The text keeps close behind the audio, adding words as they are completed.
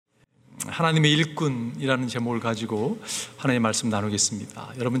하나님의 일꾼이라는 제목을 가지고 하나님의 말씀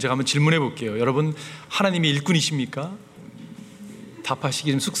나누겠습니다. 여러분, 제가 한번 질문해 볼게요. 여러분, 하나님의 일꾼이십니까? 답하시기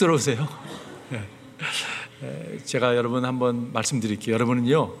좀 쑥스러우세요? 제가 여러분 한번 말씀드릴게요.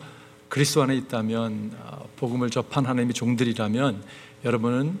 여러분은요, 그리스도 안에 있다면, 복음을 접한 하나님의 종들이라면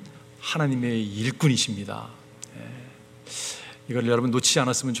여러분은 하나님의 일꾼이십니다. 이걸 여러분 놓치지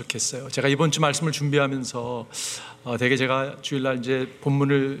않았으면 좋겠어요. 제가 이번 주 말씀을 준비하면서 되게 제가 주일날 이제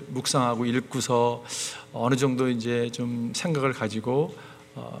본문을 묵상하고 읽고서 어느 정도 이제 좀 생각을 가지고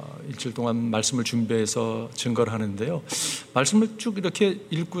일주일 동안 말씀을 준비해서 증거를 하는데요. 말씀을 쭉 이렇게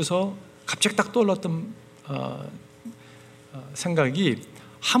읽고서 갑자기 딱 떠올랐던 생각이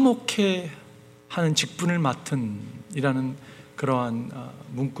하목해 하는 직분을 맡은 이라는 그러한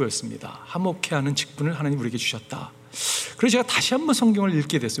문구였습니다. 하목해 하는 직분을 하나님 우리에게 주셨다. 그래서 제가 다시 한번 성경을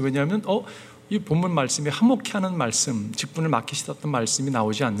읽게 됐어요. 왜냐하면 이 본문 말씀에 하목해 하는 말씀, 직분을 맡기셨던 말씀이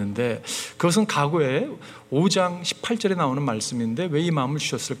나오지 않는데, 그것은 과거에 5장 18절에 나오는 말씀인데 왜 이 마음을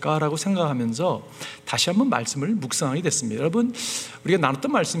주셨을까라고 생각하면서 다시 한번 말씀을 묵상하게 됐습니다. 여러분, 우리가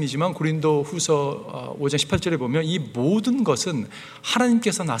나눴던 말씀이지만 고린도 후서 5장 18절에 보면 이 모든 것은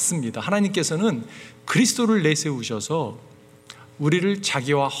하나님께서 낳습니다. 하나님께서는 그리스도를 내세우셔서 우리를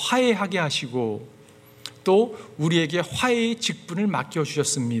자기와 화해하게 하시고 또 우리에게 화해의 직분을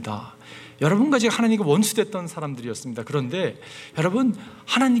맡겨주셨습니다. 여러분과 제가 하나님과 원수됐던 사람들이었습니다. 그런데 여러분,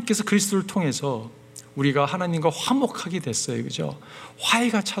 하나님께서 그리스도를 통해서 우리가 하나님과 화목하게 됐어요. 그죠?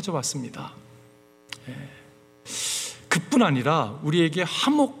 화해가 찾아왔습니다. 그뿐 아니라 우리에게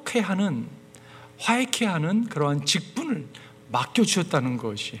화목해 하는, 화해케 하는 그러한 직분을 맡겨주셨다는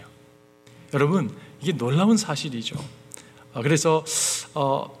것이에요. 여러분, 이게 놀라운 사실이죠. 그래서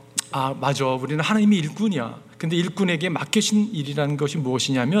맞아, 우리는 하나님의 일꾼이야. 근데 일꾼에게 맡겨진 일이라는 것이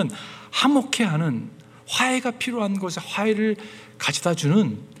무엇이냐면 화목해 하는, 화해가 필요한 곳에 화해를 가져다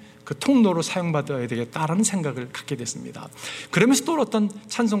주는 그 통로로 사용받아야 되겠다라는 생각을 갖게 됐습니다. 그러면서 또 어떤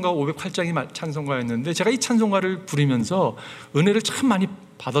찬송가가 508장이 찬송가였는데 제가 이 찬송가를 부르면서 은혜를 참 많이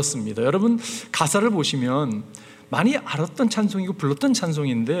받았습니다. 여러분, 가사를 보시면 많이 알았던 찬송이고 불렀던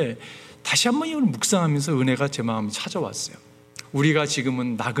찬송인데 다시 한번 이걸 묵상하면서 은혜가 제 마음에 찾아왔어요. 우리가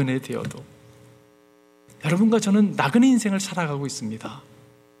지금은 나그네 되어도, 여러분과 저는 나그네 인생을 살아가고 있습니다.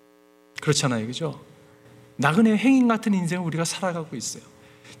 그렇잖아요, 그죠? 나그네 행인 같은 인생을 우리가 살아가고 있어요.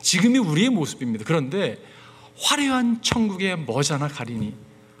 지금이 우리의 모습입니다. 그런데 화려한 천국에 머지않아 가리니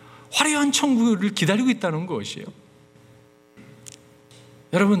화려한 천국을 기다리고 있다는 것이에요.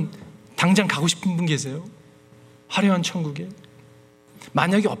 여러분, 당장 가고 싶은 분 계세요? 화려한 천국에?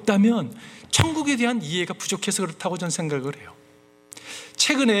 만약에 없다면 천국에 대한 이해가 부족해서 그렇다고 저는 생각을 해요.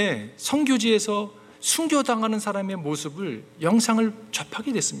 최근에 선교지에서 순교당하는 사람의 모습을, 영상을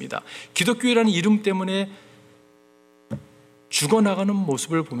접하게 됐습니다. 기독교회라는 이름 때문에 죽어나가는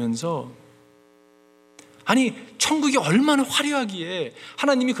모습을 보면서, 아니, 천국이 얼마나 화려하기에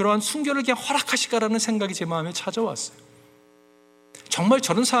하나님이 그러한 순교를 그냥 허락하실까라는 생각이 제 마음에 찾아왔어요. 정말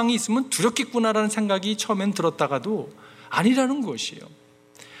저런 상황이 있으면 두렵겠구나라는 생각이 처음엔 들었다가도 아니라는 것이에요.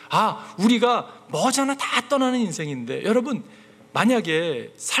 우리가 머지않아 다 떠나는 인생인데, 여러분,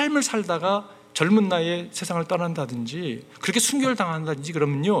 만약에 삶을 살다가 젊은 나이에 세상을 떠난다든지 그렇게 순교를 당한다든지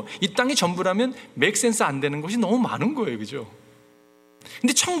그러면요, 이 땅이 전부라면 맥센스 안 되는 것이 너무 많은 거예요. 그죠?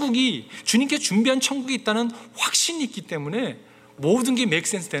 근데 천국이, 주님께 준비한 천국이 있다는 확신이 있기 때문에 모든 게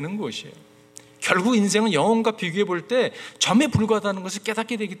맥센스 되는 것이에요. 결국 인생은 영혼과 비교해 볼 때 점에 불과하다는 것을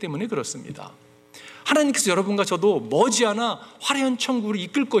깨닫게 되기 때문에 그렇습니다. 하나님께서 여러분과 저도 머지않아 화려한 천국으로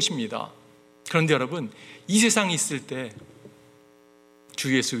이끌 것입니다. 그런데 여러분, 이 세상에 있을 때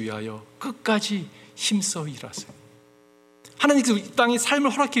주 예수 위하여 끝까지 힘써 일하세요. 하나님께서 이 땅에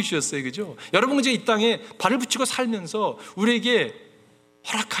삶을 허락해 주셨어요. 그죠? 여러분과 제가 이 땅에 발을 붙이고 살면서 우리에게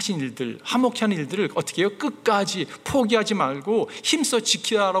허락하신 일들, 화목해 하는 일들을 어떻게 해요? 끝까지 포기하지 말고 힘써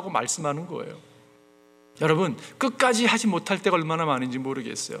지키라고 말씀하는 거예요. 여러분, 끝까지 하지 못할 때가 얼마나 많은지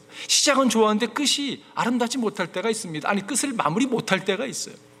모르겠어요. 시작은 좋았는데 끝이 아름답지 못할 때가 있습니다. 아니, 끝을 마무리 못할 때가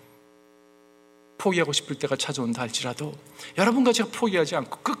있어요. 포기하고 싶을 때가 찾아온다 할지라도 여러분과 제가 포기하지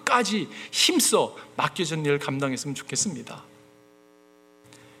않고 끝까지 힘써 맡겨진 일을 감당했으면 좋겠습니다.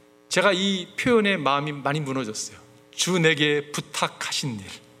 제가 이 표현에 마음이 많이 무너졌어요. 주 내게 부탁하신 일.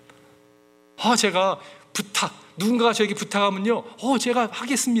 제가 누군가가 저에게 부탁하면요, 제가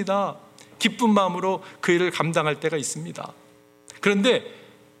하겠습니다. 기쁜 마음으로 그 일을 감당할 때가 있습니다. 그런데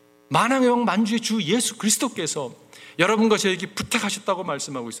만왕의 왕 만주의 주 예수 그리스도께서 여러분과 저에게 부탁하셨다고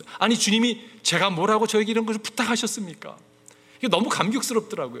말씀하고 있어요. 아니, 주님이 제가 뭐라고 저에게 이런 것을 부탁하셨습니까? 이게 너무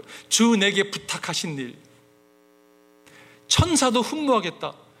감격스럽더라고요. 주 내게 부탁하신 일. 천사도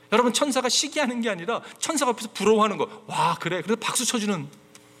흠모하겠다. 여러분, 천사가 시기하는 게 아니라 천사가 앞에서 부러워하는 거. 와, 그래. 그래서 박수 쳐주는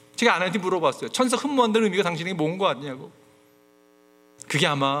제가 아내한테 물어봤어요. 천사 흠모한다는 의미가 당신에게 뭔 거 같냐고. 그게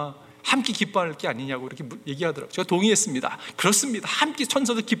아마 함께 기뻐할 게 아니냐고 이렇게 얘기하더라고요. 제가 동의했습니다. 그렇습니다. 함께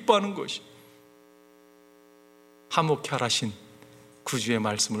천사도 기뻐하는 것이. 화목케 하라신 구주의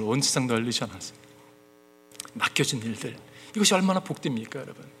말씀을 온 세상 널리 전하세요. 맡겨진 일들, 이것이 얼마나 복됩니까,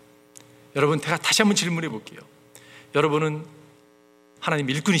 여러분? 여러분, 제가 다시 한번 질문해 볼게요. 여러분은 하나님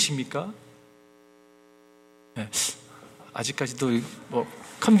일꾼이십니까? 네, 아직까지도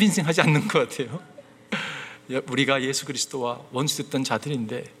컨빈싱 하지 않는 것 같아요. 우리가 예수 그리스도와 원수됐던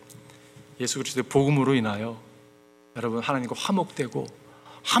자들인데 예수 그리스도의 복음으로 인하여 여러분 하나님과 화목되고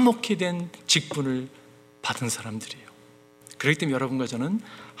화목히 된 직분을 받은 사람들이에요. 그렇기 때문에 여러분과 저는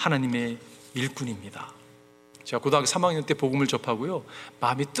하나님의 일꾼입니다. 제가 고등학교 3학년 때 복음을 접하고요,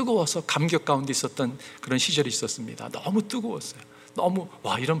 마음이 뜨거워서 감격 가운데 있었던 그런 시절이 있었습니다. 너무 뜨거웠어요. 너무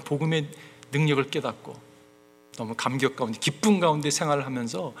이런 복음의 능력을 깨닫고 너무 감격 가운데, 기쁨 가운데 생활을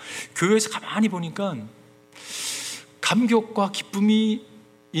하면서 교회에서 가만히 보니까 감격과 기쁨이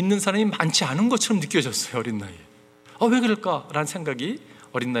있는 사람이 많지 않은 것처럼 느껴졌어요. 어린 나이에. 왜 그럴까라는 생각이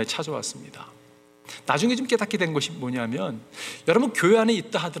어린 나이에 찾아왔습니다. 나중에 좀 깨닫게 된 것이 뭐냐면, 여러분 교회 안에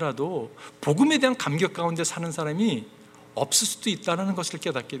있다 하더라도 복음에 대한 감격 가운데 사는 사람이 없을 수도 있다는 것을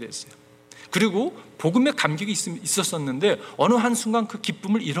깨닫게 됐어요. 그리고 복음의 감격이 있었었는데 어느 한순간 그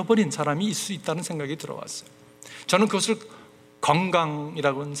기쁨을 잃어버린 사람이 있을 수 있다는 생각이 들어왔어요. 저는 그것을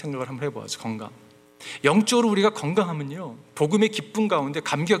건강이라고 생각을 한번 해보았어요. 건강. 영적으로 우리가 건강하면요, 복음의 기쁨 가운데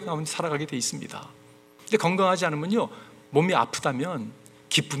감격 가운데 살아가게 돼 있습니다. 근데 건강하지 않으면요, 몸이 아프다면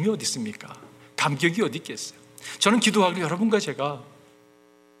기쁨이 어디 있습니까? 감격이 어디 있겠어요? 저는 기도하기로 여러분과 제가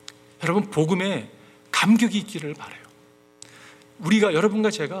여러분 복음에 감격이 있기를 바라요. 우리가, 여러분과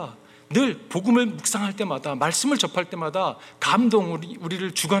제가 늘 복음을 묵상할 때마다, 말씀을 접할 때마다 감동,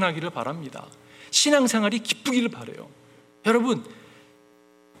 우리를 주관하기를 바랍니다. 신앙생활이 기쁘기를 바라요. 여러분,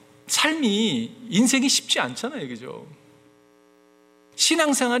 삶이, 인생이 쉽지 않잖아요, 그죠?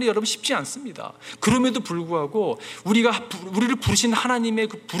 신앙생활이 여러분 쉽지 않습니다. 그럼에도 불구하고 우리를 부르신 하나님의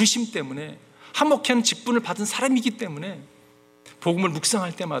그 부르심 때문에, 화목케 하는 직분을 받은 사람이기 때문에 복음을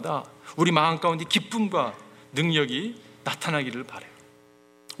묵상할 때마다 우리 마음 가운데 기쁨과 능력이 나타나기를 바라요.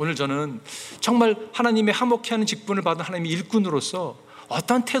 오늘 저는 정말 하나님의 화목케 하는 직분을 받은 하나님의 일꾼으로서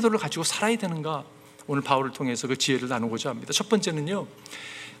어떠한 태도를 가지고 살아야 되는가, 오늘 바울을 통해서 그 지혜를 나누고자 합니다. 첫 번째는요,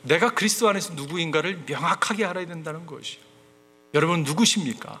 내가 그리스도 안에서 누구인가를 명확하게 알아야 된다는 것이에요. 여러분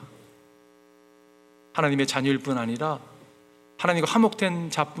누구십니까? 하나님의 자녀일 뿐 아니라 하나님과 화목된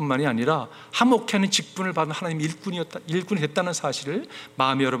자뿐만이 아니라 화목케 하는 직분을 받은 하나님의 일꾼이 됐다는 사실을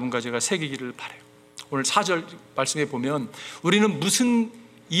마음에 여러분과 제가 새기기를 바라요. 오늘 4절 말씀에 보면 우리는 무슨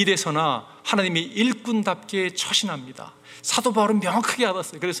일에서나 하나님의 일꾼답게 처신합니다. 사도 바울은 명확하게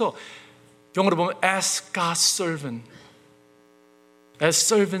알았어요. 그래서 영어로 보면 as God's servant, as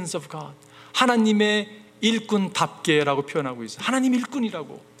servants of God, 하나님의 일꾼답게라고 표현하고 있어요. 하나님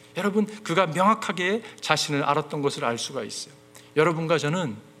일꾼이라고. 여러분, 그가 명확하게 자신을 알았던 것을 알 수가 있어요. 여러분과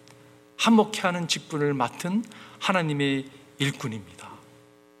저는 화목케 하는 직분을 맡은 하나님의 일꾼입니다.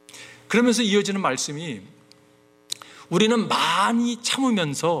 그러면서 이어지는 말씀이, 우리는 많이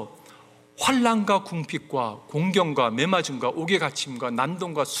참으면서 환난과 궁핍과 공경과 매맞음과 옥에 갇힘과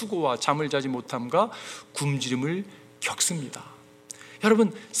난동과 수고와 잠을 자지 못함과 굶주림을 겪습니다.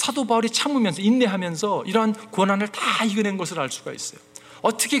 여러분, 사도 바울이 참으면서, 인내하면서 이러한 고난을 다 이겨낸 것을 알 수가 있어요.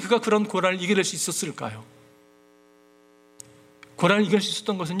 어떻게 그가 그런 고난을 이겨낼 수 있었을까요? 고난을 이겨낼 수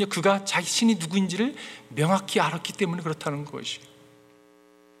있었던 것은요, 그가 자신이 누구인지를 명확히 알았기 때문에 그렇다는 것이에요.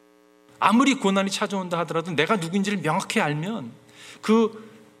 아무리 고난이 찾아온다 하더라도 내가 누구인지를 명확히 알면 그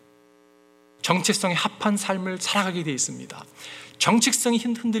정체성에 합한 삶을 살아가게 되어 있습니다. 정체성이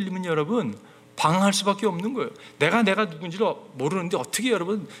흔들리면 여러분 방황할 수밖에 없는 거예요. 내가 누군지를 모르는데 어떻게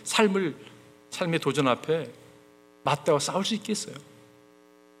여러분 삶의 도전 앞에 맞대와 싸울 수 있겠어요?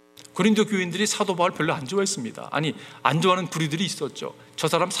 고린도 교인들이 사도 바울 별로 안 좋아했습니다. 아니, 안 좋아하는 부류들이 있었죠. 저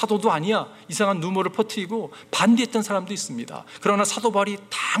사람 사도도 아니야, 이상한 누모를 퍼뜨리고 반대했던 사람도 있습니다. 그러나 사도 바울이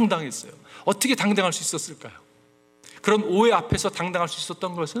당당했어요. 어떻게 당당할 수 있었을까요? 그런 오해 앞에서 당당할 수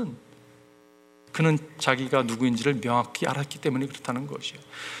있었던 것은 그는 자기가 누구인지를 명확히 알았기 때문에 그렇다는 것이에요.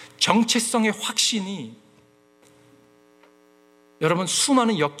 정체성의 확신이 여러분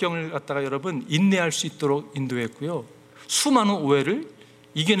수많은 역경을 갖다가 여러분 인내할 수 있도록 인도했고요, 수많은 오해를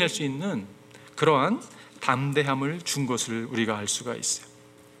이겨낼 수 있는 그러한 담대함을 준 것을 우리가 알 수가 있어요.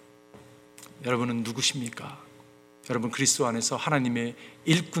 여러분은 누구십니까? 여러분 그리스도 안에서 하나님의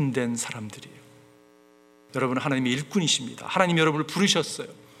일꾼된 사람들이에요. 여러분은 하나님의 일꾼이십니다. 하나님이 여러분을 부르셨어요.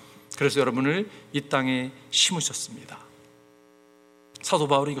 그래서 여러분을 이 땅에 심으셨습니다. 사도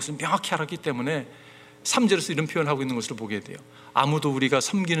바울이 이것을 명확히 알았기 때문에 3절에서 이런 표현을 하고 있는 것을 보게 돼요. 아무도 우리가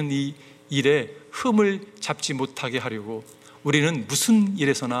섬기는 이 일에 흠을 잡지 못하게 하려고 우리는 무슨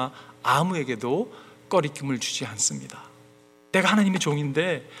일에서나 아무에게도 꺼리낌을 주지 않습니다. 내가 하나님의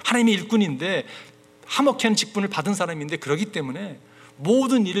종인데, 하나님의 일꾼인데, 화목한 직분을 받은 사람인데, 그러기 때문에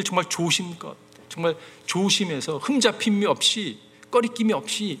모든 일을 정말 조심껏, 정말 조심해서 흠잡힘이 없이, 꺼리낌이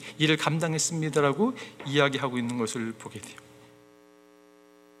없이 일을 감당했습니다라고 이야기하고 있는 것을 보게 돼요.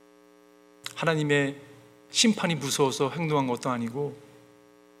 하나님의 심판이 무서워서 행동한 것도 아니고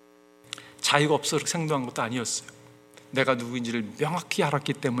자유가 없어서 행동한 것도 아니었어요. 내가 누구인지를 명확히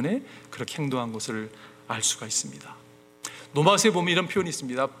알았기 때문에 그렇게 행동한 것을 알 수가 있습니다. 로마서에 보면 이런 표현이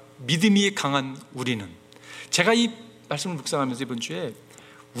있습니다. 믿음이 강한 우리는. 제가 이 말씀을 묵상하면서 이번 주에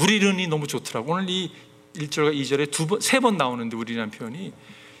우리는이 너무 좋더라고요. 오늘 이 1절과 2절에 세 번 나오는데 우리라는 표현이,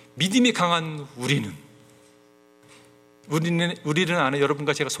 믿음이 강한 우리는 안에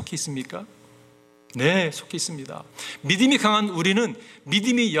여러분과 제가 속해 있습니까? 네, 속해 있습니다. 믿음이 강한 우리는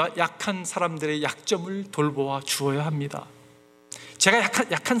믿음이 약한 사람들의 약점을 돌보아 주어야 합니다. 제가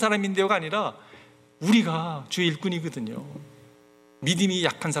약한 사람인데요가 아니라 우리가 주의 일꾼이거든요. 믿음이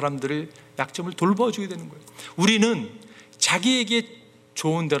약한 사람들을 약점을 돌봐줘야 되는 거예요. 우리는 자기에게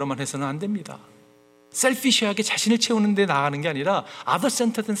좋은 대로만 해서는 안 됩니다. 셀피시하게 자신을 채우는 데 나가는 게 아니라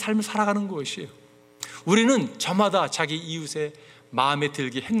아더센터된 삶을 살아가는 것이에요. 우리는 저마다 자기 이웃의 마음에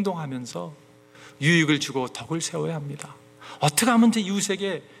들게 행동하면서 유익을 주고 덕을 세워야 합니다. 어떻게 하면 제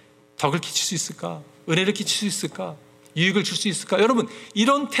이웃에게 덕을 끼칠 수 있을까? 은혜를 끼칠 수 있을까? 유익을 줄 수 있을까? 여러분,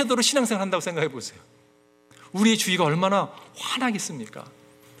 이런 태도로 신앙생활 한다고 생각해 보세요. 우리의 주위가 얼마나 환하겠습니까?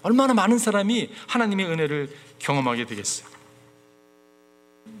 얼마나 많은 사람이 하나님의 은혜를 경험하게 되겠어요.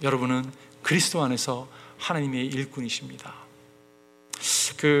 여러분은 그리스도 안에서 하나님의 일꾼이십니다.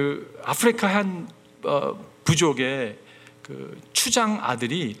 아프리카 한 부족의 추장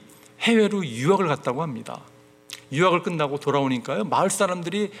아들이 해외로 유학을 갔다고 합니다. 유학을 끝나고 돌아오니까요, 마을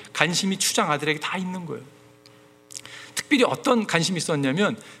사람들이 관심이 추장 아들에게 다 있는 거예요. 특별히 어떤 관심이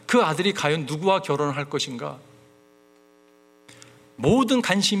있었냐면 그 아들이 과연 누구와 결혼을 할 것인가, 모든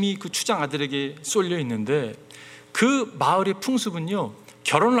관심이 그 추장 아들에게 쏠려 있는데, 그 마을의 풍습은요,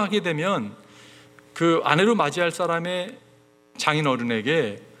 결혼을 하게 되면 그 아내로 맞이할 사람의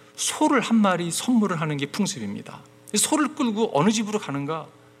장인어른에게 소를 한 마리 선물을 하는 게 풍습입니다. 소를 끌고 어느 집으로 가는가,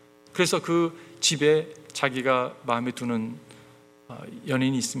 그래서 그 집에 자기가 마음에 두는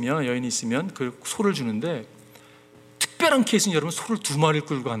여인이 있으면 그 소를 주는데, 특별한 케이스는 여러분 소를 2마리를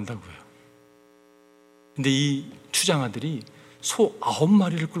끌고 간다고요. 근데 이 추장아들이 소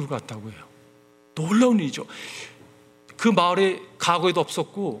 9마리를 끌고 갔다고 해요. 놀라운 일이죠. 그 마을에 과거에도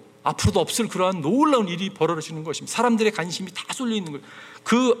없었고 앞으로도 없을 그러한 놀라운 일이 벌어지는 것입니다. 사람들의 관심이 다 쏠려 있는 거예요.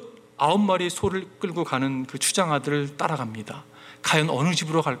 그 9마리의 소를 끌고 가는 그 추장아들을 따라갑니다. 과연 어느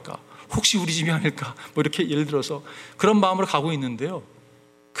집으로 갈까? 혹시 우리 집이 아닐까? 뭐 이렇게 예를 들어서 그런 마음으로 가고 있는데요,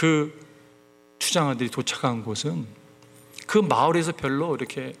 그 추장아들이 도착한 곳은 그 마을에서 별로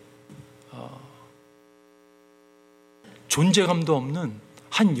이렇게 존재감도 없는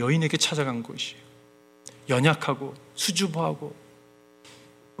한 여인에게 찾아간 곳이에요. 연약하고 수줍어하고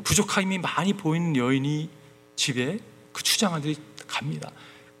부족함이 많이 보이는 여인이 집에 그 추장아들이 갑니다.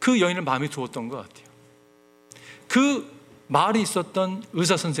 그 여인을 마음에 두었던 것 같아요. 그 마을에 있었던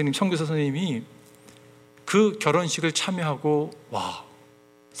의사 선생님, 선교사 선생님이 그 결혼식을 참여하고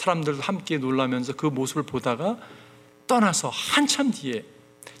사람들도 함께 놀라면서 그 모습을 보다가 떠나서 한참 뒤에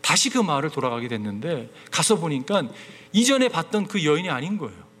다시 그 마을을 돌아가게 됐는데, 가서 보니까 이전에 봤던 그 여인이 아닌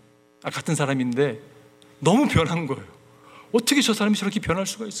거예요. 같은 사람인데 너무 변한 거예요. 어떻게 저 사람이 저렇게 변할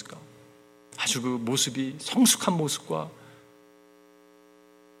수가 있을까? 아주 그 모습이 성숙한 모습과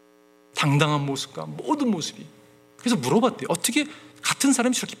당당한 모습과 모든 모습이. 그래서 물어봤대요. 어떻게 같은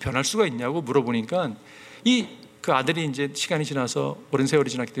사람이 저렇게 변할 수가 있냐고 물어보니까 그 아들이 이제 시간이 지나서 오랜 세월이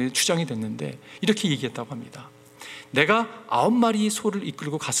지났기 때문에 추장이 됐는데 이렇게 얘기했다고 합니다. 내가 9마리 소를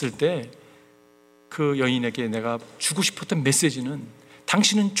이끌고 갔을 때 그 여인에게 내가 주고 싶었던 메시지는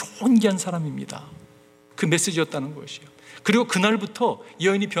당신은 존귀한 사람입니다. 그 메시지였다는 것이에요. 그리고 그날부터 이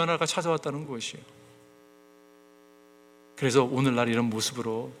여인이 변화가 찾아왔다는 것이에요. 그래서 오늘날 이런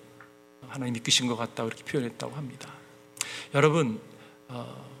모습으로 하나님이 이끄신 것 같다고 이렇게 표현했다고 합니다. 여러분,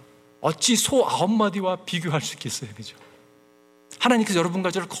 어찌 소 9마리와 비교할 수 있겠어요, 그죠? 하나님께서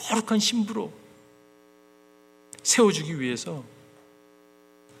여러분과 저를 거룩한 신부로 세워주기 위해서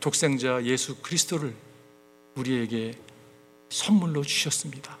독생자 예수 그리스도를 우리에게 선물로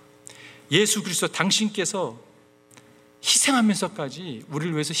주셨습니다. 예수 그리스도 당신께서 희생하면서까지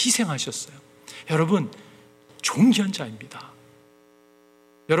우리를 위해서 희생하셨어요. 여러분, 존귀한 자입니다.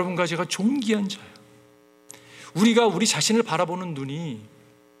 여러분과 제가 존귀한 자예요. 우리가 우리 자신을 바라보는 눈이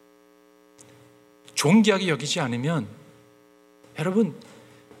존귀하게 여기지 않으면 여러분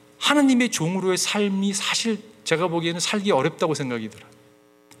하나님의 종으로의 삶이 사실 제가 보기에는 살기 어렵다고 생각이 들어요.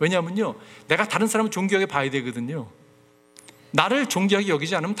 왜냐하면요, 내가 다른 사람을 존귀하게 봐야 되거든요. 나를 존귀하게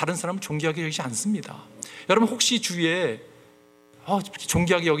여기지 않으면 다른 사람을 존귀하게 여기지 않습니다. 여러분 혹시 주위에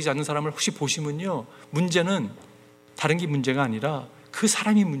존귀하게 여기지 않는 사람을 혹시 보시면요, 문제는 다른 게 문제가 아니라 그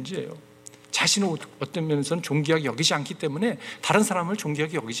사람이 문제예요. 자신을 어떤 면에서는 존귀하게 여기지 않기 때문에 다른 사람을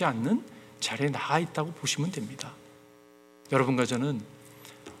존귀하게 여기지 않는 자리에 나가 있다고 보시면 됩니다. 여러분과 저는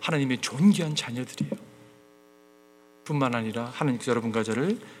하나님의 존귀한 자녀들이에요. 뿐만 아니라 하나님께서 여러분과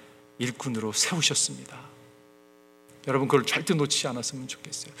저를 일꾼으로 세우셨습니다. 여러분 그걸 절대 놓치지 않았으면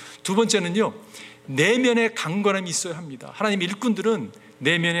좋겠어요. 두 번째는요, 내면의 강건함이 있어야 합니다. 하나님의 일꾼들은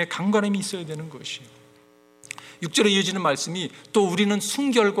내면의 강건함이 있어야 되는 것이에요. 6절에 이어지는 말씀이 또 우리는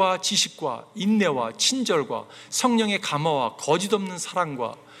순결과 지식과 인내와 친절과 성령의 감화와 거짓 없는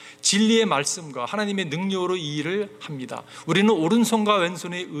사랑과 진리의 말씀과 하나님의 능력으로 이 일을 합니다. 우리는 오른손과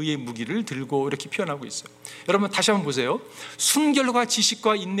왼손의 의의 무기를 들고, 이렇게 표현하고 있어요. 여러분 다시 한번 보세요. 순결과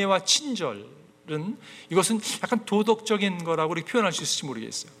지식과 인내와 친절은, 이것은 약간 도덕적인 거라고 이렇게 표현할 수 있을지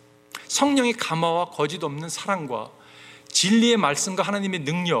모르겠어요. 성령의 감화와 거짓 없는 사랑과 진리의 말씀과 하나님의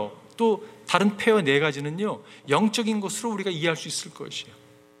능력, 또 다른 표현 네 가지는요, 영적인 것으로 우리가 이해할 수 있을 것이에요.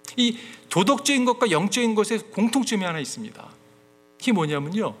 이 도덕적인 것과 영적인 것에 공통점이 하나 있습니다. 그게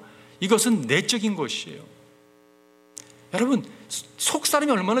뭐냐면요, 이것은 내적인 것이에요. 여러분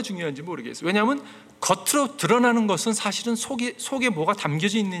속사람이 얼마나 중요한지 모르겠어요. 왜냐하면 겉으로 드러나는 것은 사실은 속에 뭐가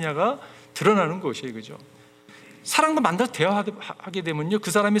담겨져 있느냐가 드러나는 것이에요. 그죠? 사람과 만나서 대화하게 되면요,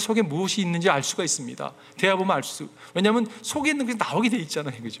 그 사람의 속에 무엇이 있는지 알 수가 있습니다. 대화해보면 알 수, 왜냐하면 속에 있는 게 나오게 돼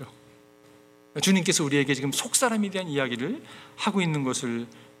있잖아요. 그죠? 주님께서 우리에게 지금 속사람에 대한 이야기를 하고 있는 것을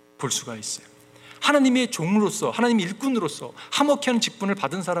볼 수가 있어요. 하나님의 종으로서, 하나님의 일꾼으로서, 화목케 하는 직분을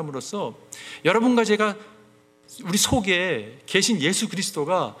받은 사람으로서 여러분과 제가 우리 속에 계신 예수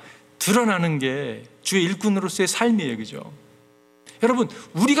그리스도가 드러나는 게 주의 일꾼으로서의 삶이에요. 그죠? 여러분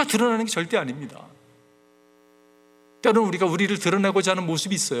우리가 드러나는 게 절대 아닙니다. 때로는 우리가 우리를 드러내고자 하는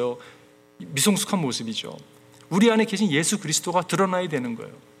모습이 있어요. 미성숙한 모습이죠. 우리 안에 계신 예수 그리스도가 드러나야 되는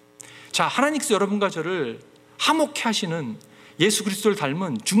거예요. 자, 하나님께서 여러분과 저를 화목케 하시는 예수 그리스도를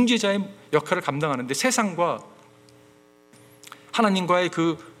닮은 중재자의 역할을 감당하는데, 세상과 하나님과의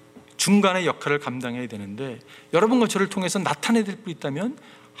그 중간의 역할을 감당해야 되는데, 여러분과 저를 통해서 나타내야 될 분 있다면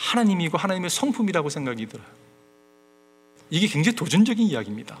하나님이고 하나님의 성품이라고 생각이 들어요. 이게 굉장히 도전적인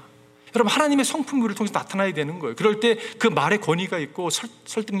이야기입니다. 여러분 하나님의 성품을 통해서 나타나야 되는 거예요. 그럴 때 그 말에 권위가 있고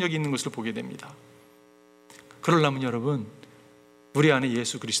설득력이 있는 것을 보게 됩니다. 그러려면 여러분 우리 안에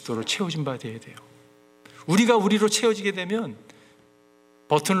예수 그리스도로 채워진 바 되어야 돼요. 우리가 우리로 채워지게 되면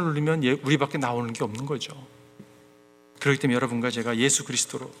버튼을 누르면 우리밖에 나오는 게 없는 거죠. 그렇기 때문에 여러분과 제가 예수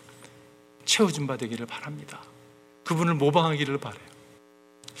그리스도로 채워진 바 되기를 바랍니다. 그분을 모방하기를 바라요.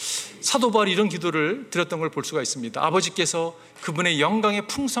 사도 바울이 이런 기도를 드렸던 걸 볼 수가 있습니다. 아버지께서 그분의 영광의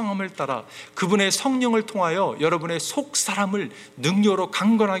풍성함을 따라 그분의 성령을 통하여 여러분의 속사람을 능력으로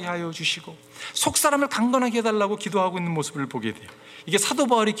강건하게 하여 주시고, 속사람을 강건하게 해달라고 기도하고 있는 모습을 보게 돼요. 이게 사도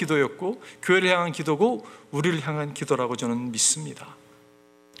바울의 기도였고 교회를 향한 기도고 우리를 향한 기도라고 저는 믿습니다.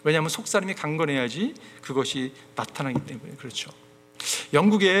 왜냐하면 속사람이 강건해야지 그것이 나타나기 때문에 그렇죠.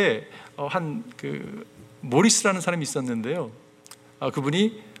 영국에 모리스라는 사람이 있었는데요,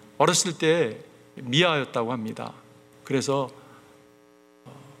 그분이 어렸을 때 미아였다고 합니다. 그래서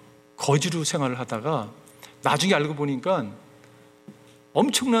거지로 생활을 하다가 나중에 알고 보니까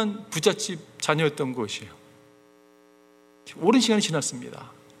엄청난 부잣집 자녀였던 것이에요. 오랜 시간이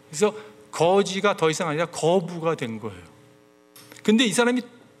지났습니다. 그래서 거지가 더 이상 아니라 거부가 된 거예요. 근데 이 사람이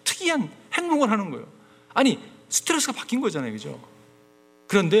특이한 행동을 하는 거예요. 아니 스트레스가 바뀐 거잖아요. 그죠?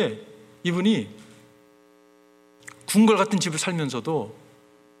 그런데 이분이 궁궐 같은 집을 살면서도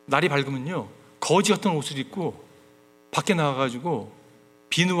날이 밝으면요 거지 같은 옷을 입고 밖에 나가가지고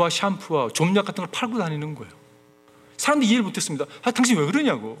비누와 샴푸와 좀약 같은 걸 팔고 다니는 거예요. 사람들이 이해를 못했습니다. 당신 왜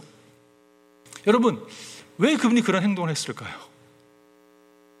그러냐고. 여러분 왜 그분이 그런 행동을 했을까요?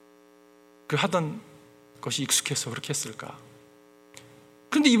 그 하던 것이 익숙해서 그렇게 했을까?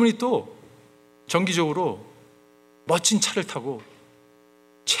 그런데 이분이 또 정기적으로 멋진 차를 타고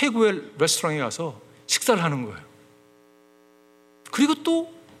최고의 레스토랑에 가서 식사를 하는 거예요. 그리고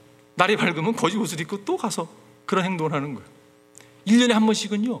또 날이 밝으면 거지 옷을 입고 또 가서 그런 행동을 하는 거예요. 1년에 한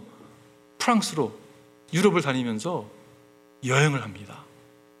번씩은요 프랑스로 유럽을 다니면서 여행을 합니다.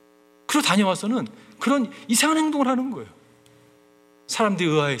 그리고 다녀와서는 그런 이상한 행동을 하는 거예요. 사람들이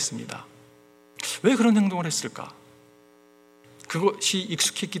의아했습니다. 왜 그런 행동을 했을까? 그것이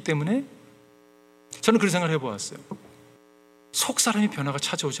익숙했기 때문에 저는 그런 생각을 해보았어요. 속 사람의 변화가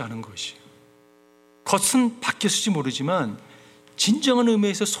찾아오지 않은 것이에요. 겉은 바뀌었을지 모르지만 진정한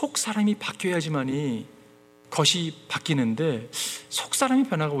의미에서 속 사람이 바뀌어야지만이 겉이 바뀌는데 속 사람이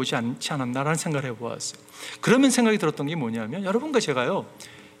변화가 오지 않지 않았나라는 생각을 해보았어요. 그러면 생각이 들었던 게 뭐냐면, 여러분과 제가요,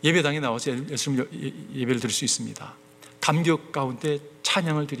 예배당에 나와서 예배를 드릴 수 있습니다. 감격 가운데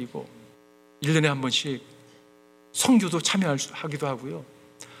찬양을 드리고 1년에 한 번씩 성교도 참여하기도 하고요,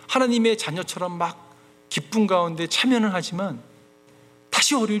 하나님의 자녀처럼 막 기쁨 가운데 참여는 하지만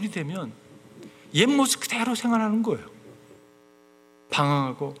다시 월요일이 되면 옛 모습 그대로 생활하는 거예요.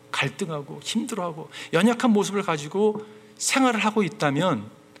 방황하고 갈등하고 힘들어하고 연약한 모습을 가지고 생활을 하고 있다면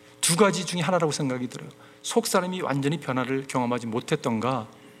두 가지 중에 하나라고 생각이 들어요. 속 사람이 완전히 변화를 경험하지 못했던가,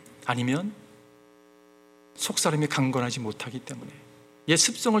 아니면 속 사람이 강건하지 못하기 때문에 옛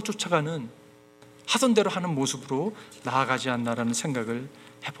습성을 쫓아가는, 하던 대로 하는 모습으로 나아가지 않나라는 생각을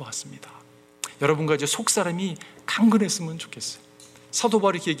해보았습니다. 여러분과 이제 속 사람이 강건했으면 좋겠어요. 사도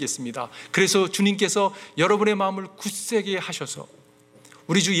바울이 이렇게 얘기했습니다. 그래서 주님께서 여러분의 마음을 굳세게 하셔서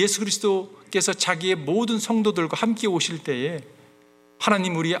우리 주 예수 그리스도께서 자기의 모든 성도들과 함께 오실 때에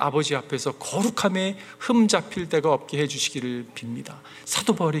하나님 우리 아버지 앞에서 거룩함에 흠 잡힐 데가 없게 해주시기를 빕니다.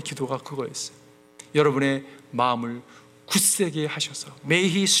 사도 바울의 기도가 그거였어요. 여러분의 마음을 굳세게 하셔서 May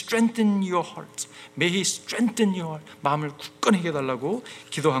He strengthen your heart, May He strengthen your heart, 마음을 굳건하게 해달라고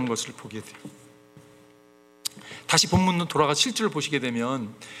기도한 것을 보게 돼요. 다시 본문으로 돌아가 실제를 보시게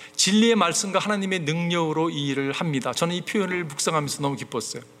되면 진리의 말씀과 하나님의 능력으로 이 일을 합니다. 저는 이 표현을 묵상하면서 너무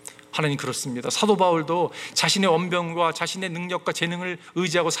기뻤어요. 하나님 그렇습니다. 사도 바울도 자신의 언변과 자신의 능력과 재능을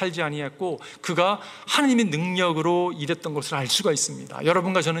의지하고 살지 아니했고 그가 하나님의 능력으로 일했던 것을 알 수가 있습니다.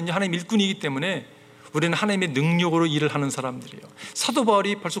 여러분과 저는 하나님 일꾼이기 때문에 우리는 하나님의 능력으로 일을 하는 사람들이에요. 사도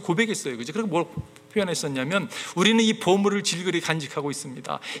바울이 벌써 고백했어요. 그죠? 그리고 뭘 표현했었냐면, 우리는 이 보물을 질그리 간직하고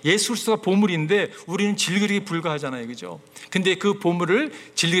있습니다. 예수 그리스도가 보물인데 우리는 질그리에 불과하잖아요. 그죠? 근데 그 보물을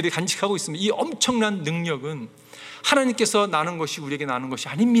질그리 간직하고 있습니다. 이 엄청난 능력은 하나님께서 나는 것이 우리에게 나는 것이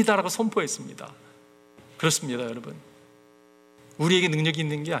아닙니다라고 선포했습니다. 그렇습니다, 여러분. 우리에게 능력이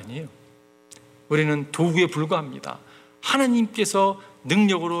있는 게 아니에요. 우리는 도구에 불과합니다. 하나님께서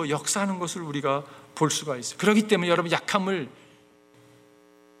능력으로 역사하는 것을 우리가 볼 수가 있어요. 그렇기 때문에 여러분, 약함을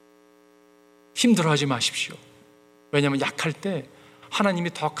힘들어하지 마십시오. 왜냐하면 약할 때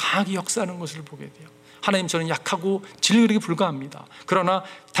하나님이 더 강하게 역사하는 것을 보게 돼요. 하나님, 저는 약하고 질그리에 불과합니다. 그러나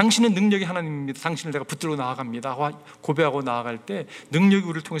당신은 능력이 하나님입니다. 당신을 내가 붙들고 나아갑니다. 고백하고 나아갈 때 능력이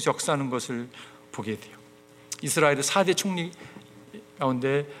우리를 통해서 역사하는 것을 보게 돼요. 이스라엘의 4대 총리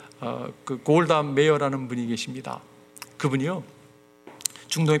가운데 그 골다 메이어라는 분이 계십니다. 그분이요,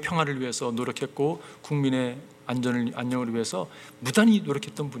 중동의 평화를 위해서 노력했고 국민의 안녕을 위해서 무단히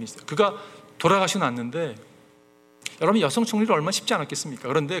노력했던 분이 있어요. 그가 돌아가시고 났는데, 여러분, 여성 총리를 얼마나 쉽지 않았겠습니까?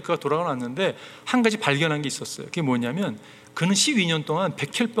 그런데 그가 돌아가고 났는데 한 가지 발견한 게 있었어요. 그게 뭐냐면, 그는 12년 동안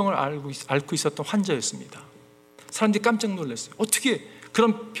백혈병을 앓고 있었던 환자였습니다. 사람들이 깜짝 놀랐어요. 어떻게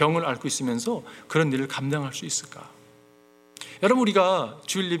그런 병을 앓고 있으면서 그런 일을 감당할 수 있을까? 여러분, 우리가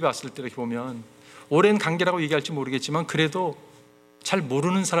주일 예배 왔을 때 이렇게 보면 오랜 관계라고 얘기할지 모르겠지만 그래도 잘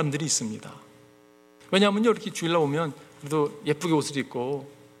모르는 사람들이 있습니다. 왜냐하면요, 이렇게 주일날 오면 그래도 예쁘게 옷을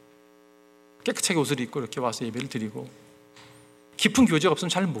입고 깨끗하게 옷을 입고 이렇게 와서 예배를 드리고 깊은 교제가 없으면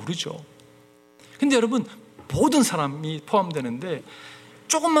잘 모르죠. 근데 여러분, 모든 사람이 포함되는데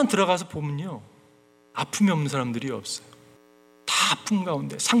조금만 들어가서 보면요, 아픔이 없는 사람들이 없어요. 다 아픔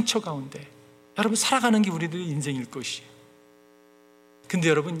가운데, 상처 가운데 여러분 살아가는 게 우리들의 인생일 것이에요. 근데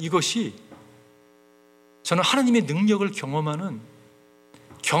여러분, 이것이 저는 하나님의 능력을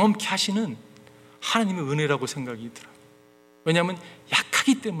경험케 하시는 하나님의 은혜라고 생각이 들어요. 왜냐하면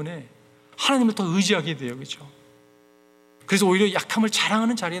약하기 때문에 하나님을 더 의지하게 돼요. 그렇죠? 그래서 오히려 약함을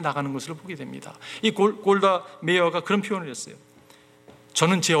자랑하는 자리에 나가는 것을 보게 됩니다. 이 골다 메이어가 그런 표현을 했어요.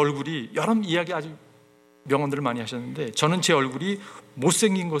 저는 제 얼굴이, 여러 이야기 아주 명언들을 많이 하셨는데, 저는 제 얼굴이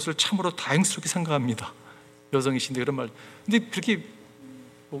못생긴 것을 참으로 다행스럽게 생각합니다. 여성이신데 그런 말. 근데 그렇게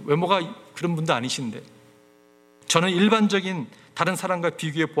외모가 그런 분도 아니신데, 저는 일반적인 다른 사람과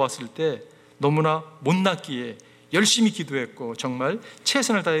비교해 보았을 때 너무나 못났기에 열심히 기도했고 정말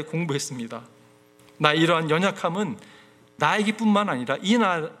최선을 다해 공부했습니다. 나 이러한 연약함은 나에게뿐만 아니라 이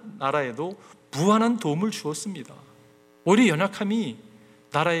나라에도 무한한 도움을 주었습니다. 오히려 연약함이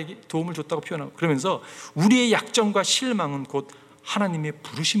나라에게 도움을 줬다고 표현하고, 그러면서 우리의 약점과 실망은 곧 하나님의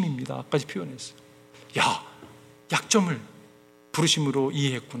부르심입니다 까지 표현했어요. 야, 약점을 부르심으로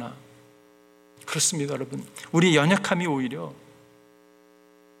이해했구나. 그렇습니다, 여러분. 우리의 연약함이 오히려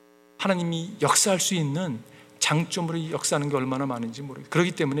하나님이 역사할 수 있는 장점으로 역사하는 게 얼마나 많은지 모르겠어요.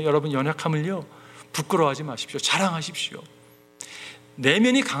 그렇기 때문에 여러분, 연약함을요, 부끄러워하지 마십시오. 자랑하십시오.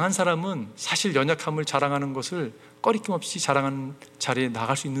 내면이 강한 사람은 사실 연약함을 자랑하는 것을 꺼리낌 없이 자랑하는 자리에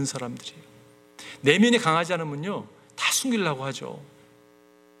나갈 수 있는 사람들이에요. 내면이 강하지 않으면요, 다 숨기려고 하죠.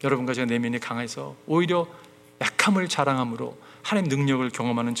 여러분과 제가 내면이 강해서 오히려 약함을 자랑함으로 하나님 능력을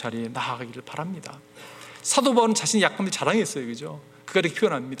경험하는 자리에 나아가기를 바랍니다. 사도 바울은 자신의 약함을 자랑했어요, 그죠? 그가 이렇게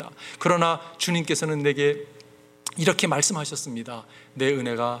표현합니다. 그러나 주님께서는 내게 이렇게 말씀하셨습니다. 내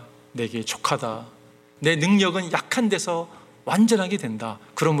은혜가 내게 족하다. 내 능력은 약한 데서 완전하게 된다.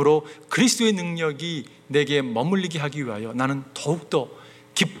 그러므로 그리스도의 능력이 내게 머물리게 하기 위하여 나는 더욱더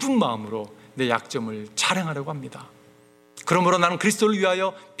기쁜 마음으로 내 약점을 자랑하려고 합니다. 그러므로 나는 그리스도를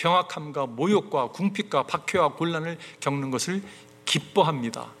위하여 병약함과 모욕과 궁핍과 박해와 곤란을 겪는 것을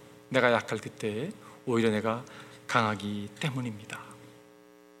기뻐합니다. 내가 약할 그때에 오히려 내가 강하기 때문입니다.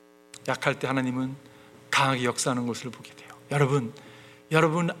 약할 때 하나님은 강하게 역사하는 것을 보게 돼요.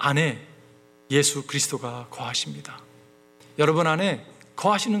 여러분 안에 예수 그리스도가 거하십니다. 여러분 안에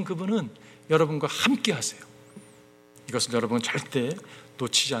거하시는 그분은 여러분과 함께 하세요. 이것을 여러분은 절대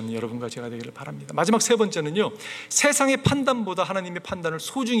놓치지 않는 여러분과 제가 되기를 바랍니다. 마지막 세 번째는요, 세상의 판단보다 하나님의 판단을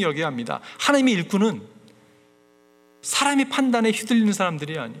소중히 여겨야 합니다. 하나님의 일꾼은 사람의 판단에 휘둘리는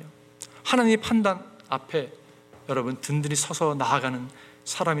사람들이 아니에요. 하나님의 판단 앞에 여러분 든든히 서서 나아가는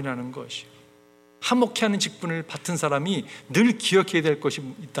사람이라는 것이요, 화목해하는 직분을 맡은 사람이 늘 기억해야 될 것이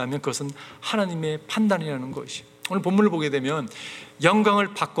있다면 그것은 하나님의 판단이라는 것이요. 오늘 본문을 보게 되면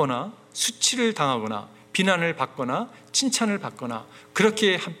영광을 받거나 수치를 당하거나 비난을 받거나 칭찬을 받거나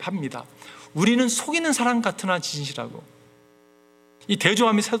그렇게 합니다. 우리는 속이는 사람 같으나 진실하고, 이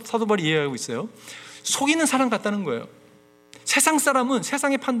대조함이 사도 바울이 이해하고 있어요. 속이는 사람 같다는 거예요. 세상 사람은,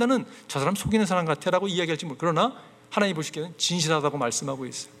 세상의 판단은 저 사람 속이는 사람 같아라고 이야기할지 모르고, 그러나 하나님 보시기에는 진실하다고 말씀하고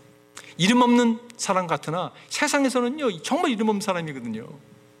있어요. 이름 없는 사람 같으나 세상에서는요 정말 이름 없는 사람이거든요.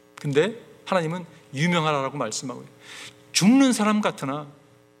 근데 하나님은 유명하라고 말씀하고 있어요. 죽는 사람 같으나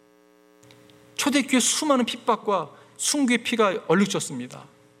초대교회 수많은 핍박과 순교의 피가 얼룩졌습니다.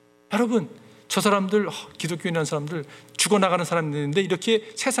 여러분, 저 사람들, 기독교인이라는 사람들, 죽어나가는 사람들인데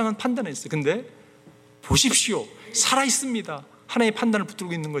이렇게 세상은 판단했어요. 근데 보십시오, 살아있습니다. 하나님의 판단을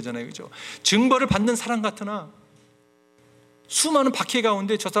붙들고 있는 거잖아요, 그죠? 증거를 받는 사람 같으나 수많은 박해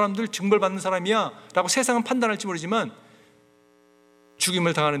가운데 저 사람들 증거를 받는 사람이야 라고 세상은 판단할지 모르지만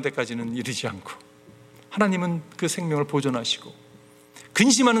죽임을 당하는 데까지는 이르지 않고 하나님은 그 생명을 보존하시고,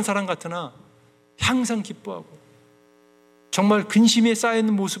 근심하는 사람 같으나 항상 기뻐하고, 정말 근심에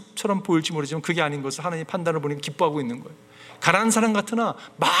쌓여있는 모습처럼 보일지 모르지만 그게 아닌 것을 하나님의 판단을 보니까 기뻐하고 있는 거예요. 가난한 사람 같으나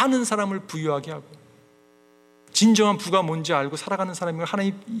많은 사람을 부유하게 하고, 진정한 부가 뭔지 알고 살아가는 사람이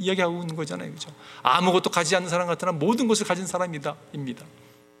하나님 이야기하고 있는 거잖아요, 그죠? 아무것도 가지지 않는 사람 같으나 모든 것을 가진 사람입니다.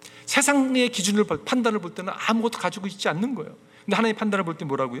 세상의 기준을, 판단을 볼 때는 아무것도 가지고 있지 않는 거예요. 근데 하나님의 판단을 볼 때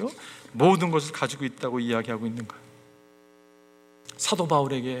뭐라고요? 모든 것을 가지고 있다고 이야기하고 있는 거예요. 사도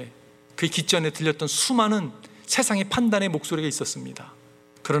바울에게 그 기전에 들렸던 수많은 세상의 판단의 목소리가 있었습니다.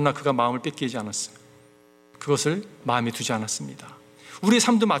 그러나 그가 마음을 뺏기지 않았어요. 그것을 마음에 두지 않았습니다. 우리의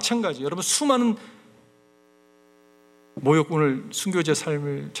삶도 마찬가지예요. 여러분, 수많은 모욕, 오늘 순교자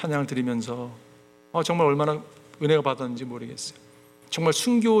삶을 찬양을 드리면서 정말 얼마나 은혜가 받았는지 모르겠어요. 정말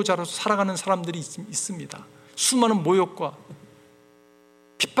순교자로서 살아가는 사람들이 있습니다. 수많은 모욕과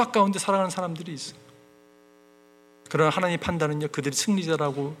핍박 가운데 살아가는 사람들이 있어요. 그러나 하나님의 판단은요, 그들이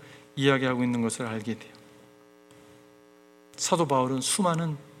승리자라고 이야기하고 있는 것을 알게 돼요. 사도 바울은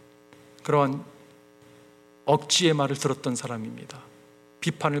수많은 그러한 억지의 말을 들었던 사람입니다.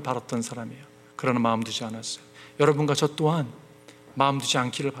 비판을 받았던 사람이에요. 그러나 마음 두지 않았어요. 여러분과 저 또한 마음 두지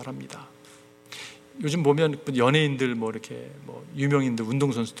않기를 바랍니다. 요즘 보면 연예인들, 이렇게 유명인들,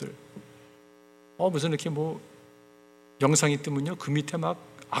 운동선수들, 무슨 이렇게 영상이 뜨면요, 그 밑에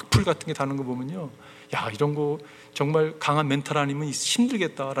막 악플 같은 게 다는 거 보면요, 야, 이런 거 정말 강한 멘탈 아니면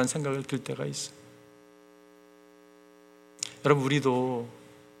힘들겠다라는 생각을 들 때가 있어요. 여러분, 우리도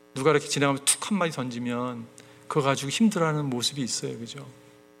누가 이렇게 지나가면 툭 한마디 던지면 그거 가지고 힘들어하는 모습이 있어요, 그죠?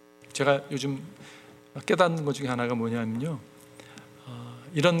 제가 요즘 깨닫는 것 중에 하나가 뭐냐면요,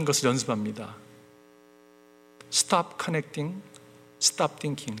 이런 것을 연습합니다. Stop connecting, stop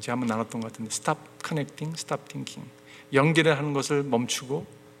thinking. 제가 한번 나눴던 것 같은데, Stop connecting, stop thinking. 연결을 하는 것을 멈추고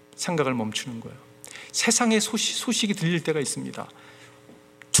생각을 멈추는 거예요. 세상의 소식이 들릴 때가 있습니다.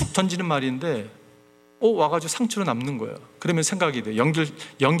 툭 던지는 말인데 와가지고 상처로 남는 거예요. 그러면 생각이 돼요.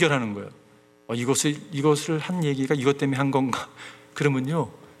 연결하는 거예요. 이것을 한 얘기가 이것 때문에 한 건가? 그러면요,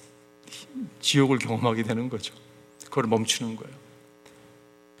 지옥을 경험하게 되는 거죠. 그걸 멈추는 거예요.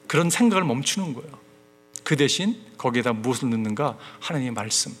 그런 생각을 멈추는 거예요. 그 대신 거기에다 무엇을 넣는가? 하나님의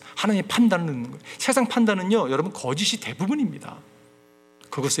말씀, 하나님의 판단을 넣는 거예요. 세상 판단은요, 여러분, 거짓이 대부분입니다.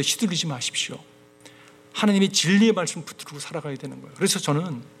 그것에 휘둘리지 마십시오. 하나님의 진리의 말씀을 붙들고 살아가야 되는 거예요. 그래서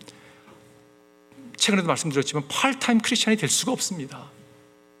저는 최근에도 말씀드렸지만 파트타임 크리스찬이 될 수가 없습니다.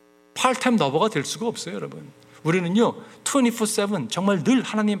 파트타임 러버가 될 수가 없어요, 여러분. 우리는요 24/7 정말 늘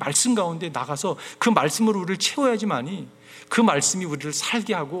하나님의 말씀 가운데 나가서 그 말씀으로 우리를 채워야지만이 그 말씀이 우리를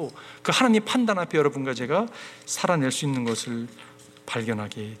살게 하고 그 하나님의 판단 앞에 여러분과 제가 살아낼 수 있는 것을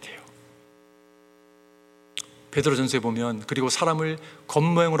발견하게 돼요. 베드로전서에 보면 그리고 사람을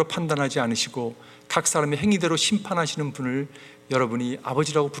겉모양으로 판단하지 않으시고 각 사람의 행위대로 심판하시는 분을 여러분이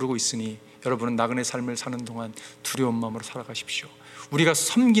아버지라고 부르고 있으니 여러분은 나그네 삶을 사는 동안 두려운 마음으로 살아가십시오. 우리가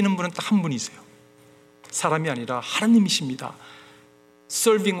섬기는 분은 딱 한 분이세요. 사람이 아니라 하나님이십니다.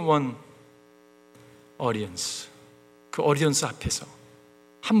 Serving one audience. 그 audience 앞에서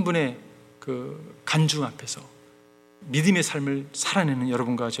한 분의 그 간증 앞에서 믿음의 삶을 살아내는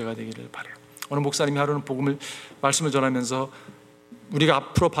여러분과 제가 되기를 바라요. 오늘 목사님이 하루는 말씀을 전하면서 우리가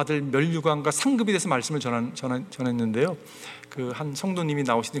앞으로 받을 멸류관과 상급에 대해서 말씀을 전했는데요. 그 한 성도님이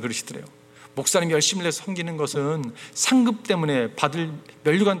나오시더니 그러시더래요. 목사님이 열심히 해서 섬기는 것은 상급 때문에 받을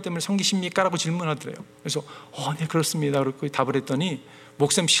멸류관 때문에 섬기십니까? 라고 질문하더래요. 그래서 네 그렇습니다. 그렇게 답을 했더니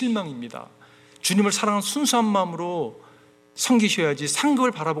목사님 실망입니다. 주님을 사랑하는 순수한 마음으로 섬기셔야지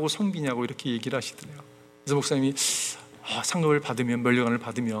상급을 바라보고 섬기냐고 이렇게 얘기를 하시더래요. 그래서 목사님이 상급을 받으면, 멸류관을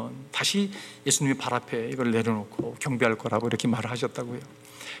받으면 다시 예수님의 발 앞에 이걸 내려놓고 경배할 거라고 이렇게 말을 하셨다고요.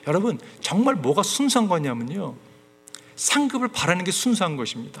 여러분, 정말 뭐가 순수한 거냐면요, 상급을 바라는 게 순수한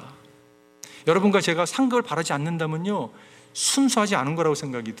것입니다. 여러분과 제가 상급을 바라지 않는다면요, 순수하지 않은 거라고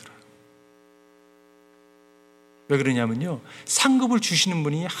생각이 들어요. 왜 그러냐면요, 상급을 주시는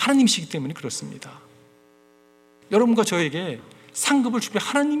분이 하나님이시기 때문에 그렇습니다. 여러분과 저에게 상급을 주신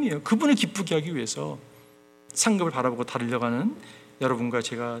하나님이에요. 그분을 기쁘게 하기 위해서 상급을 바라보고 달려가는 여러분과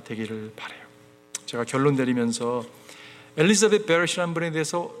제가 되기를 바라요. 제가 결론 내리면서 엘리자베트 베럿이라는 분에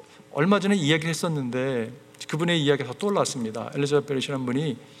대해서 얼마 전에 이야기를 했었는데 그분의 이야기가 더 떠올랐습니다. 엘리자베트 베럿이라는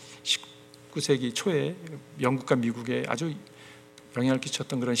분이 19세기 초에 영국과 미국에 아주 영향을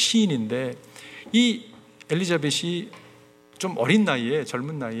끼쳤던 그런 시인인데, 이 엘리자벳이 좀 어린 나이에,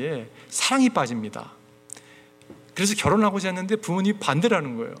 젊은 나이에 사랑에 빠집니다. 그래서 결혼하고자 했는데 부모님이 반대를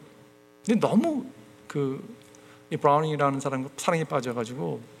하는 거예요. 근데 너무 이 브라운이라는 사람과 사랑에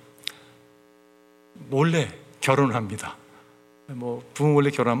빠져가지고 몰래 결혼을 합니다. 뭐 부모 몰래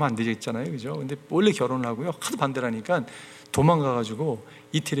결혼하면 안 되겠잖아요, 그죠? 근데 몰래 결혼을 하고요, 하도 반대를 하니까 도망가가지고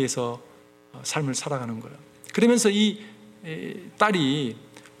이태리에서 삶을 살아가는 거예요. 그러면서 이 딸이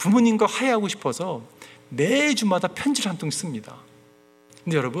부모님과 화해하고 싶어서 매주마다 편지를 한 통 씁니다.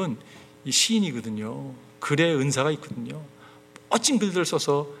 근데 여러분, 이 시인이거든요. 글에 은사가 있거든요. 멋진 글들을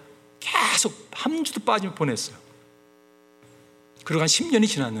써서 계속 한 주도 빠지면 보냈어요. 그리고 한 10년이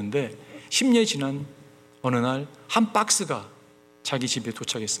지났는데 10년이 지난 어느 날 한 박스가 자기 집에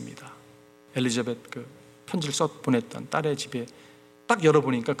도착했습니다. 엘리자베트 그 편지를 써 보냈던 딸의 집에 딱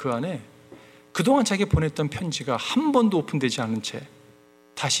열어보니까 그 안에 그동안 자기가 보냈던 편지가 한 번도 오픈되지 않은 채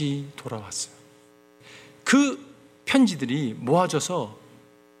다시 돌아왔어요. 그 편지들이 모아져서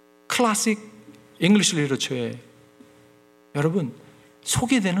클래식 잉글리시 리터처에 여러분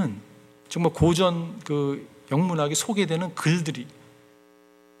소개되는, 정말 고전 그 영문학에 소개되는 글들이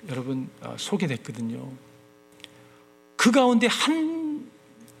여러분 소개됐거든요. 그 가운데 한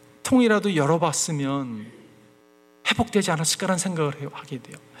통이라도 열어봤으면 회복되지 않았을까라는 생각을 하게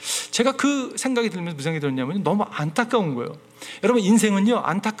돼요. 제가 그 생각이 들면서 무슨 생각이 들었냐면 너무 안타까운 거예요. 여러분, 인생은요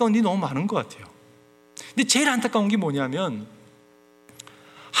안타까운 일이 너무 많은 것 같아요. 근데 제일 안타까운 게 뭐냐면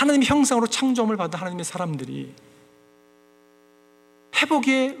하나님의 형상으로 창조함을 받은 하나님의 사람들이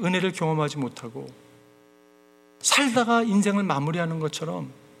회복의 은혜를 경험하지 못하고 살다가 인생을 마무리하는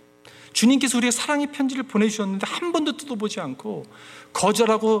것처럼 주님께서 우리에게 사랑의 편지를 보내주셨는데 한 번도 뜯어보지 않고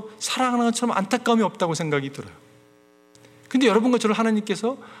거절하고 사랑하는 것처럼 안타까움이 없다고 생각이 들어요. 근데 여러분과 저를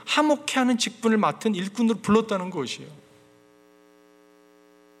하나님께서 화목해하는 직분을 맡은 일꾼으로 불렀다는 것이에요.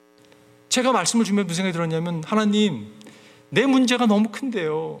 제가 말씀을 주면 무슨 생각이 들었냐면, 하나님, 내 문제가 너무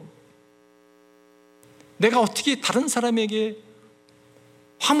큰데요, 내가 어떻게 다른 사람에게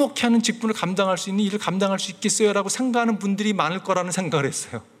화목해하는 직분을 감당할 수 있는 일을 감당할 수 있겠어요? 라고 생각하는 분들이 많을 거라는 생각을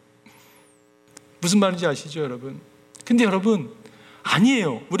했어요. 무슨 말인지 아시죠, 여러분? 근데 여러분,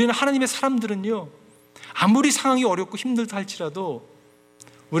 아니에요. 우리는 하나님의 사람들은요, 아무리 상황이 어렵고 힘들다 할지라도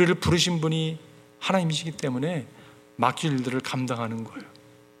우리를 부르신 분이 하나님이시기 때문에 맡길 일들을 감당하는 거예요.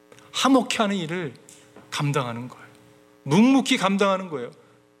 화목해하는 일을 감당하는 거예요. 묵묵히 감당하는 거예요.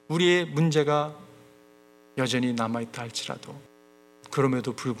 우리의 문제가 여전히 남아있다 할지라도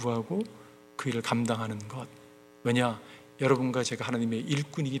그럼에도 불구하고 그 일을 감당하는 것. 왜냐? 여러분과 제가 하나님의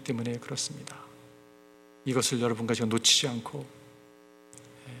일꾼이기 때문에 그렇습니다. 이것을 여러분과 제가 놓치지 않고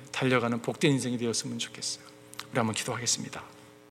달려가는 복된 인생이 되었으면 좋겠어요. 우리 한번 기도하겠습니다.